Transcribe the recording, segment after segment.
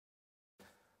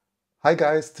Hi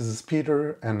guys, this is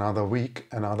Peter. Another week,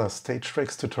 another stage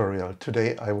tracks tutorial.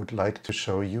 Today I would like to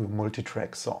show you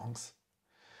multi-track songs.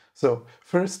 So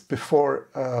first, before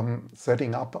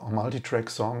setting up a multi-track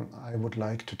song, I would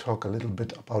like to talk a little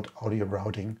bit about audio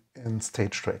routing in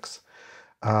stage tracks.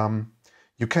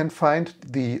 You can find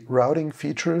the routing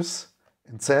features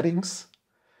in settings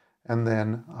and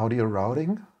then audio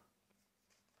routing.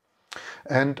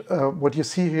 And what you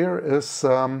see here is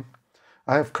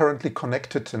I have currently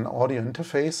connected an audio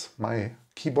interface, my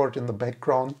keyboard in the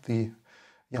background, the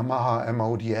Yamaha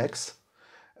MODX,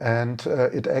 and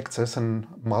it acts as a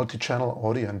multi-channel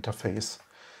audio interface.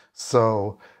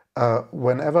 So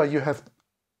whenever you have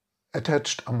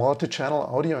attached a multi-channel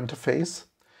audio interface,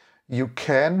 you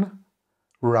can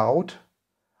route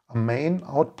a main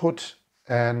output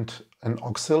and an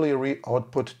auxiliary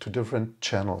output to different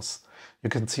channels. You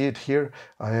can see it here.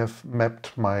 I have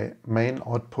mapped my main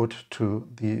output to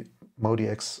the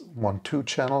MODX 1-2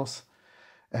 channels,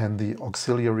 and the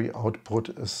auxiliary output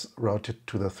is routed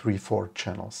to the 3-4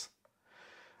 channels.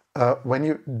 When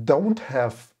you don't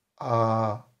have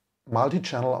a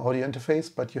multi-channel audio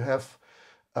interface, but you have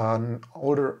an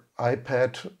older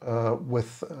iPad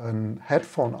with a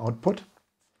headphone output,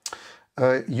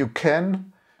 you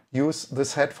can use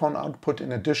this headphone output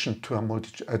in addition to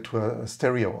a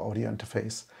stereo audio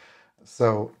interface.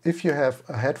 So if you have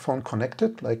a headphone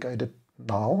connected, like I did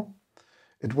now,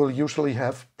 it will usually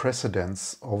have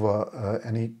precedence over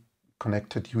any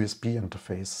connected USB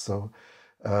interface. So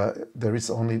there is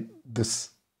only this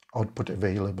output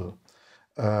available.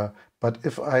 But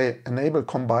if I enable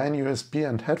combine USB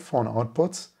and headphone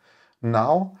outputs,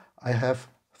 now I have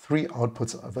 3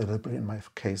 outputs available in my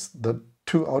case. The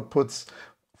 2 outputs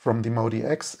from the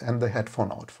MODX and the headphone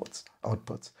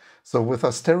outputs. So with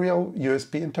a stereo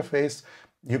USB interface,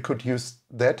 you could use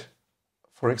that,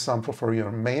 for example, for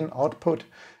your main output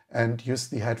and use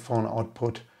the headphone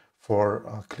output for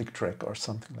a click track or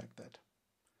something like that.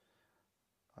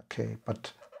 Okay,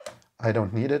 but I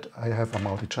don't need it. I have a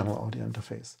multi-channel audio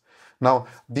interface. Now,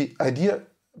 the idea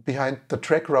behind the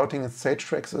track routing in stage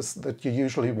tracks is that you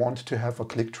usually want to have a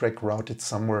click track routed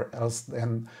somewhere else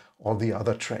than all the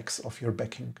other tracks of your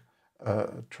backing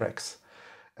tracks.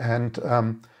 And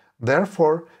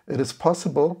therefore, it is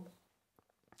possible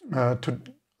to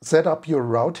set up your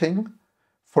routing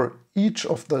for each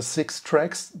of the 6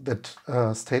 tracks that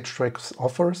stage tracks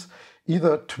offers,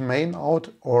 either to main out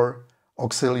or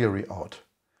auxiliary out.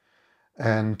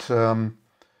 And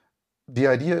the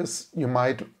idea is you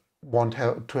might want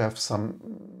to have some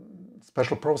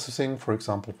special processing, for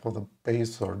example, for the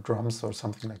bass or drums or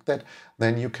something like that.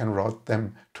 Then you can route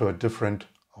them to a different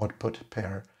output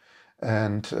pair.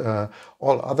 And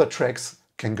all other tracks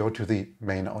can go to the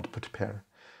main output pair.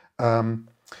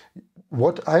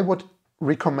 What I would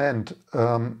recommend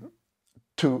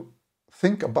to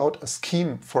think about a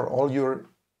scheme for all your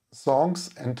songs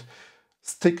and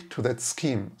stick to that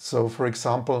scheme. So for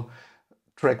example,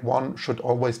 track 1 should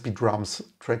always be drums,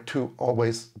 track 2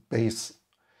 always bass,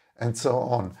 and so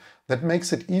on. That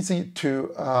makes it easy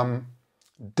to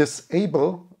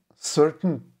disable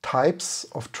certain types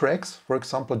of tracks, for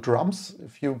example drums.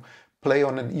 If you play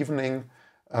on an evening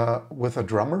with a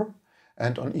drummer,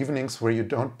 and on evenings where you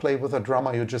don't play with a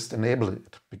drummer, you just enable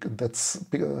it. Because that's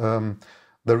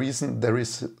the reason there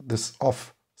is this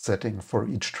off setting for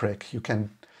each track. You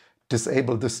can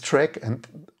disable this track, and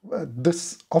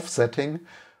this offsetting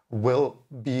will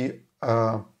be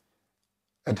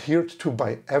adhered to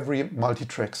by every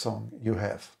multi-track song you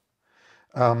have.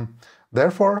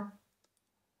 Therefore,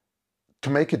 to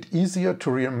make it easier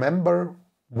to remember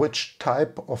which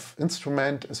type of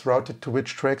instrument is routed to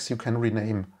which tracks, you can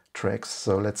rename tracks.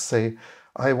 So let's say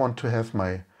I want to have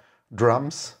my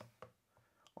drums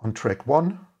on track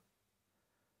 1,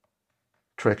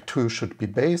 track 2 should be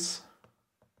bass,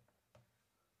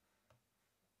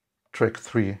 track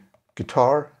 3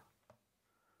 guitar,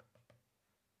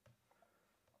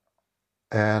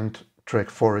 and track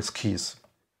 4 is keys.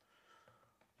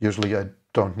 Usually I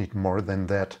don't need more than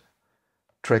that.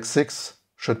 Track 6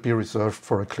 should be reserved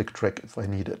for a click track if I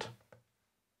need it.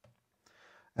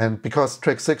 And because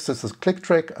track 6 is a click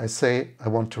track, I say I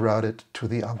want to route it to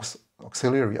the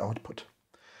auxiliary output.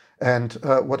 And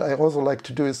what I also like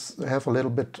to do is have a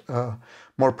little bit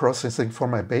more processing for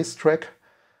my bass track.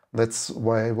 That's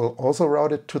why I will also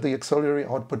route it to the auxiliary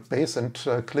output. Bass and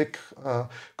click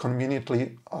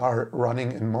conveniently are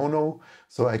running in mono,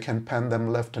 so I can pan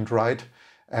them left and right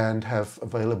and have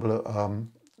available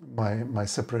my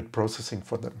separate processing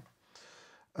for them.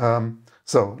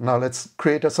 So now let's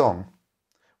create a song.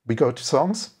 We go to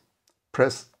Songs,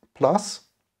 press plus,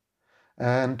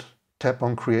 and tap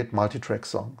on Create Multitrack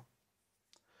Song.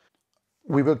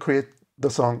 we will create the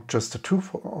song just the two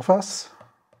of us,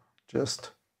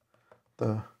 just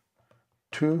the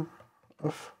two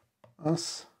of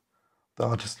us. The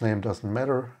artist name doesn't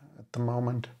matter at the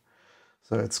moment.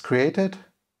 So it's created.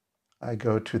 I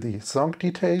go to the song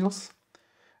details,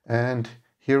 and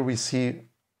here we see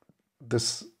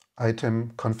this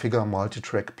item configure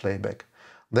multitrack playback.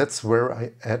 That's where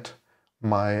I add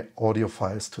my audio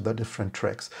files to the different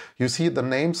tracks. You see the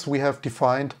names we have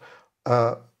defined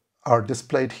are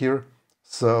displayed here,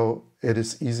 so it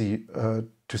is easy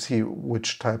to see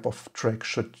which type of track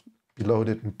should be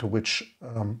loaded into which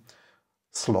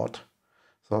slot.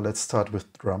 So let's start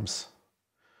with drums.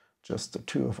 Just the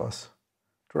two of us.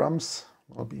 Drums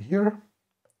will be here.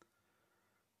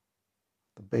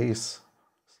 The bass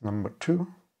is number 2.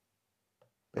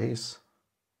 Bass.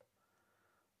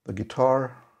 The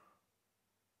guitar.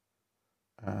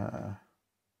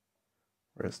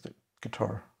 Where's the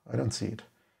guitar? I don't see it.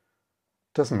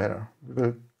 Doesn't matter. We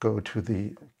will go to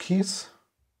the keys.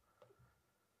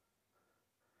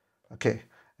 Okay,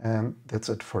 and that's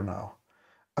it for now.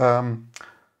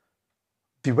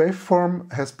 The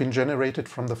waveform has been generated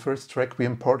from the first track we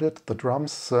imported, the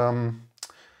drums.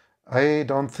 I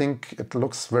don't think it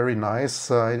looks very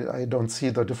nice. I don't see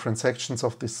the different sections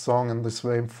of this song in this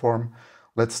waveform.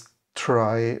 Let's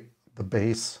try the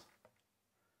bass.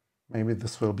 Maybe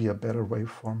this will be a better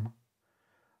waveform.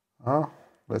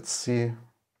 Let's see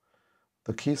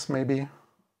the keys maybe.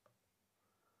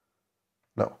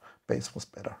 No, bass was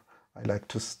better. I like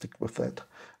to stick with that.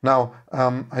 Now,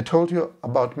 I told you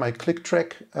about my click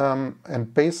track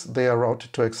and bass. They are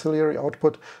routed to auxiliary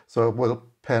output, so I will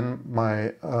pan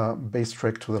my bass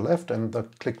track to the left and the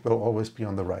click will always be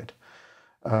on the right.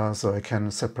 So I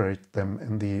can separate them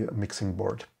in the mixing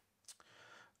board.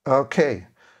 Okay,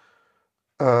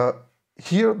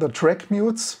 here the track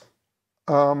mutes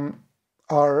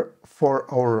are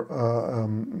for our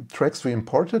tracks we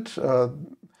imported.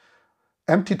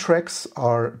 Empty tracks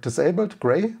are disabled,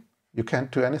 gray. You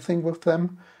can't do anything with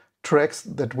them. Tracks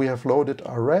that we have loaded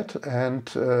are red, and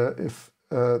if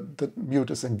the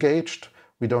mute is engaged,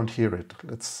 we don't hear it.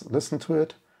 Let's listen to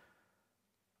it.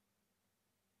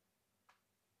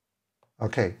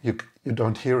 Okay, you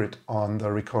don't hear it on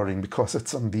the recording because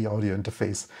it's on the audio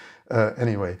interface.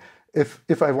 Anyway,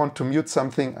 if I want to mute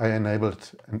something, I enable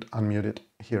it and unmute it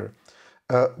here.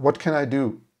 What can I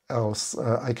do else?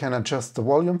 I can adjust the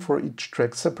volume for each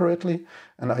track separately,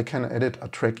 and I can edit a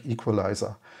track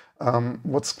equalizer.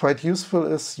 What's quite useful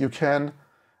is you can,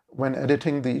 when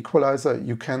editing the equalizer,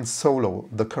 you can solo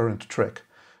the current track.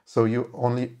 So you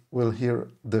only will hear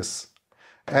this.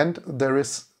 And there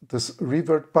is this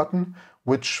revert button,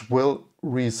 which will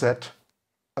reset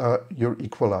your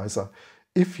equalizer.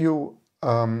 If you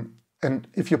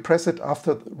press it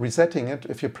after resetting it,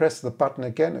 if you press the button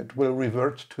again, it will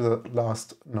revert to the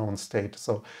last known state.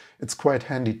 So it's quite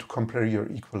handy to compare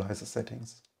your equalizer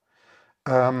settings.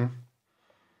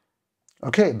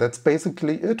 Okay, that's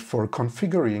basically it for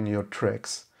configuring your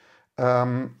tracks.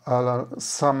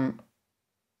 Some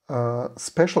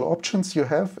special options you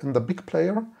have in the big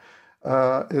player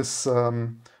is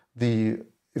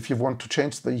if you want to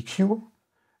change the EQ,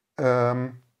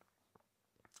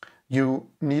 you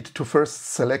need to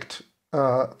first select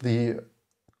the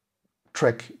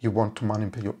track you want to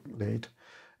manipulate.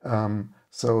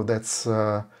 So that's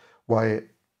why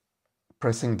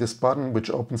pressing this button, which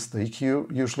opens the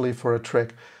EQ usually for a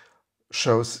track,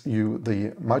 shows you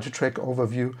the multitrack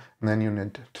overview, and then you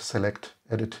need to select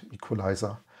Edit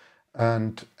Equalizer.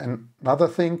 And another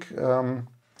thing,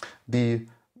 the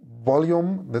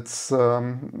volume, that's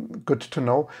good to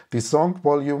know, the song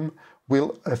volume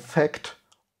will affect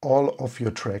all of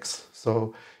your tracks.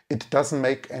 So it doesn't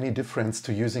make any difference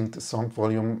to using the song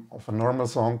volume of a normal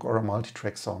song or a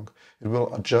multi-track song. It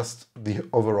will adjust the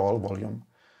overall volume.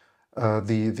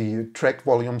 The track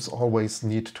volumes always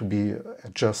need to be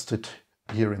adjusted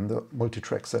here in the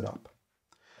multi-track setup.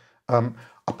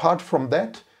 Apart from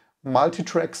that,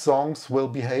 multi-track songs will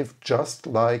behave just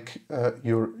like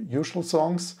your usual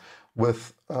songs,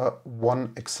 with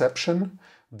one exception.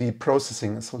 The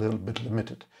processing is a little bit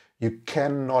limited. You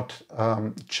cannot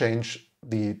change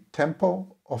the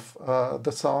tempo of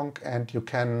the song, and you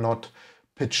cannot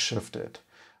pitch shift it.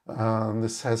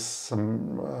 This has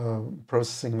some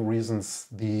processing reasons.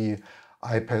 The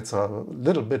iPads are a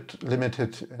little bit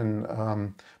limited in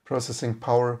processing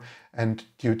power, and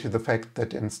due to the fact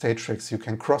that in stage tracks you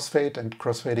can crossfade, and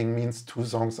crossfading means two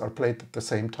songs are played at the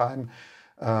same time.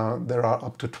 There are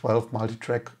up to 12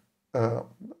 multi-track,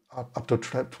 up to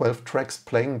 12 tracks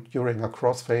playing during a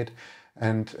crossfade,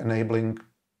 and enabling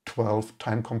 12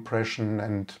 time compression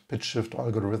and pitch shift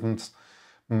algorithms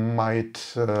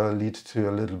might lead to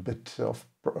a little bit of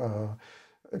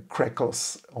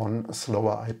crackles on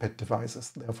slower iPad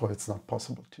devices. Therefore, it's not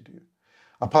possible to do.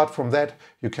 Apart from that,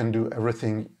 you can do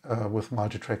everything with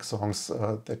multitrack songs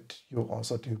that you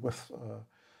also do with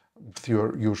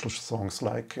your usual songs,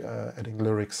 like adding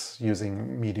lyrics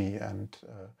using MIDI and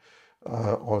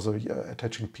also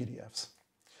attaching PDFs.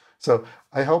 So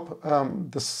I hope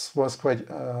this was quite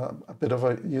a bit of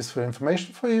a useful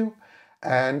information for you,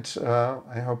 and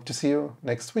I hope to see you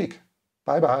next week.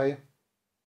 Bye-bye.